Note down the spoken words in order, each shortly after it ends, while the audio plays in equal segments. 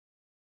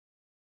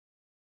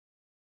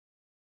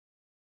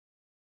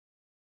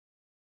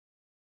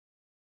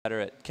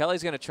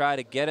Kelly's going to try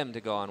to get him to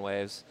go on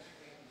waves.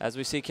 As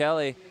we see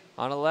Kelly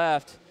on the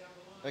left.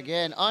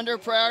 Again, under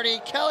priority,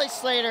 Kelly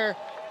Slater,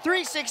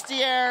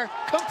 360 air,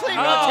 complete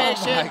Oh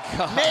rotation,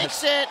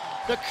 makes it.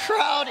 The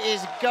crowd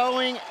is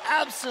going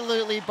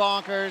absolutely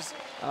bonkers.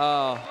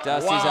 Oh,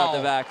 Dusty's out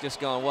the back just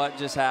going, what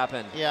just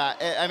happened? Yeah,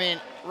 I mean,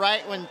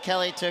 right when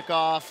Kelly took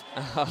off,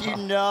 you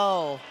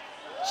know,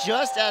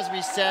 just as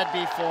we said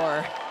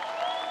before,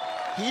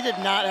 he did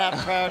not have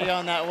priority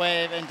on that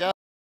wave. And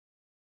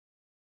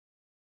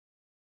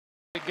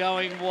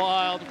going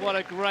wild. What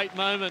a great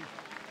moment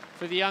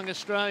for the young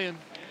Australian.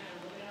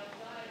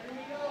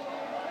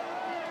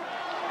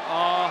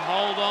 Oh,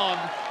 hold on.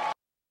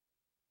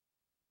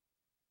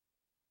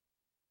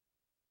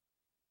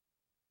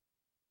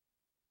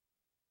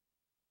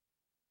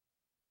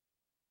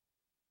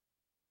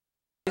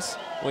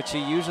 Which he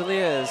usually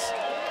is.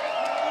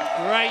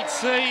 Great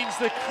scenes,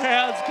 the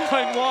crowd's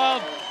going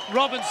wild.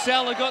 Robin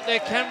Sala got their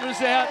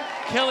cameras out.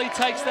 Kelly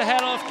takes the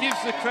hat off,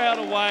 gives the crowd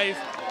a wave.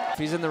 If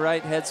he's in the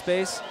right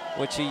headspace,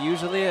 which he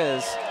usually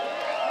is.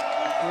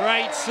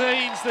 Great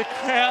scenes, the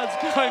crowd's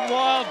going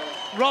wild.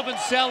 Robin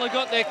Sala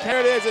got their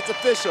camera. There it is, it's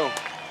official.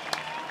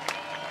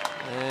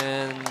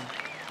 And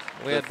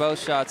we had both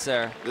shots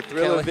there. The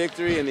thrill of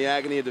victory and the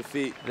agony of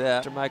defeat. Yeah.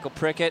 After Michael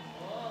Prickett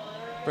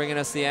bringing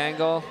us the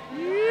angle.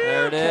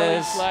 There it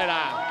is.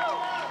 Slater.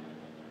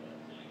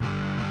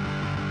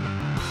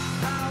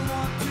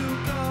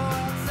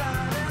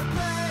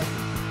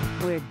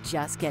 We're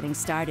just getting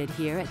started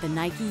here at the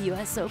Nike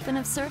US Open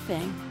of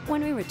Surfing.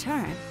 When we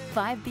return,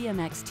 5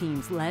 BMX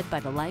teams led by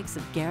the likes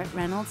of Garrett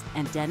Reynolds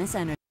and Dennis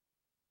Anderson.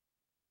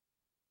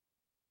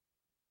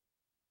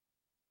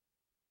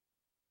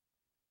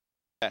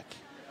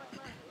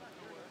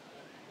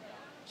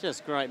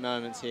 Just great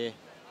moments here.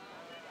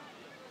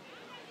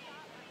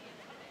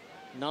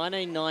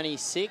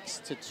 1996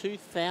 to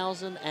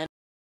 2000 and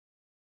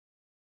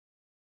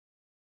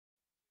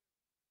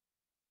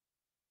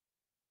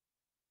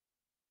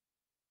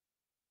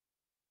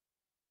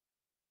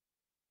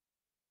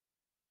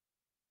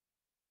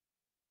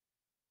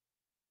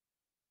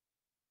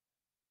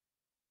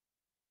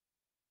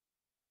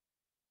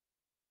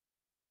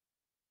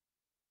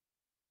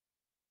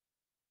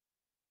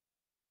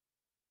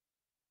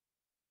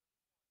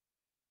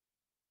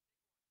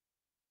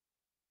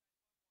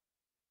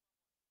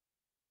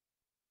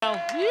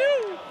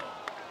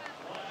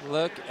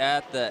Look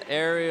at the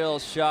aerial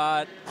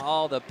shot,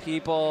 all the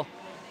people.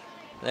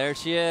 There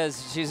she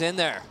is. She's in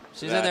there.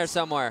 She's in there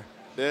somewhere.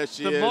 There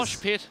she is. The mosh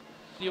pit.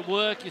 You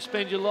work, you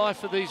spend your life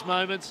for these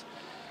moments.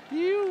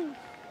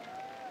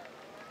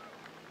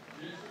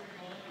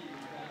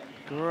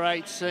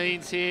 Great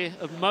scenes here,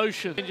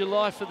 emotion. Spend your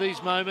life for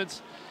these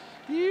moments.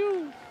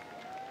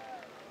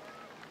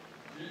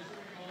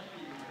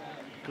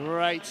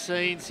 Great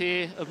scenes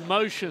here,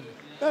 emotion.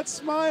 That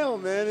smile,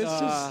 man, it's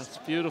just...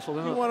 It's beautiful,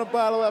 isn't it? You want to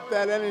bottle up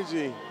that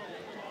energy.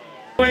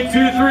 23,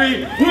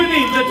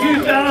 winning the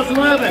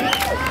 2011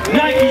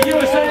 Nike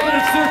US Open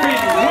of Surfing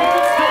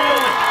World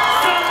Style,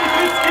 Sally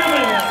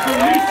Fitzgibbons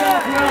from New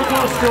South Wales,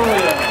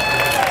 Australia.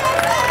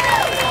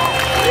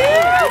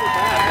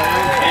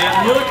 And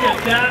look at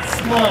that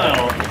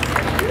smile.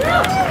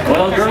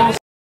 Well, girls.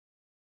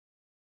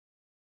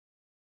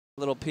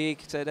 Little peek,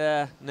 said,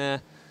 nah,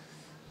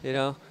 you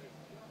know.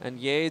 And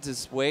Yates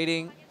is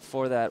waiting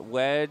for that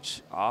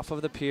wedge off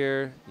of the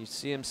pier. You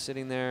see him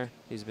sitting there.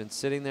 He's been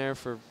sitting there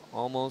for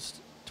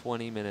almost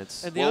 20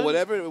 minutes. Well,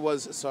 whatever it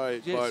was, sorry,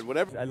 Bart,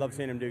 whatever. I love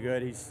seeing him do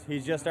good.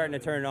 He's just starting to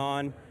turn it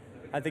on.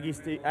 I think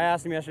I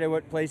asked him yesterday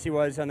what place he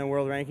was on the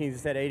world rankings. He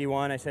said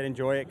 81. I said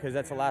enjoy it because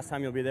that's the last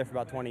time you'll be there for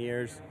about 20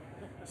 years.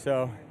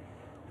 So,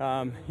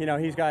 you know,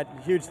 he's got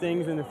huge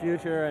things in the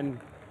future. And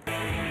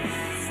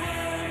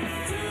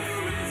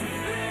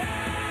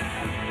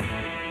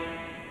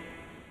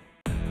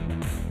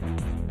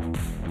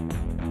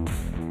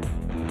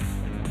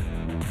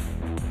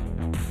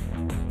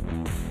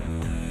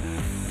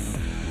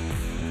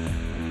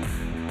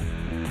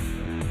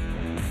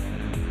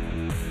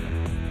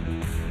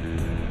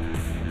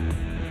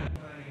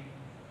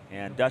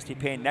And Dusty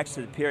Paine next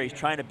to the pier, he's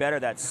trying to better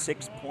that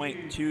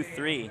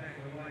 6.23.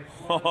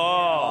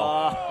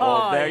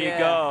 Well, there you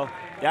go.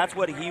 That's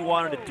what he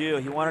wanted to do.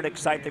 He wanted to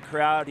excite the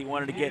crowd. He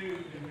wanted to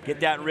get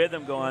that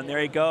rhythm going.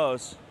 There he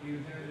goes.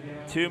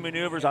 2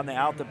 maneuvers on the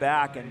out the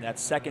back, and that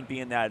second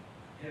being that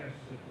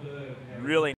really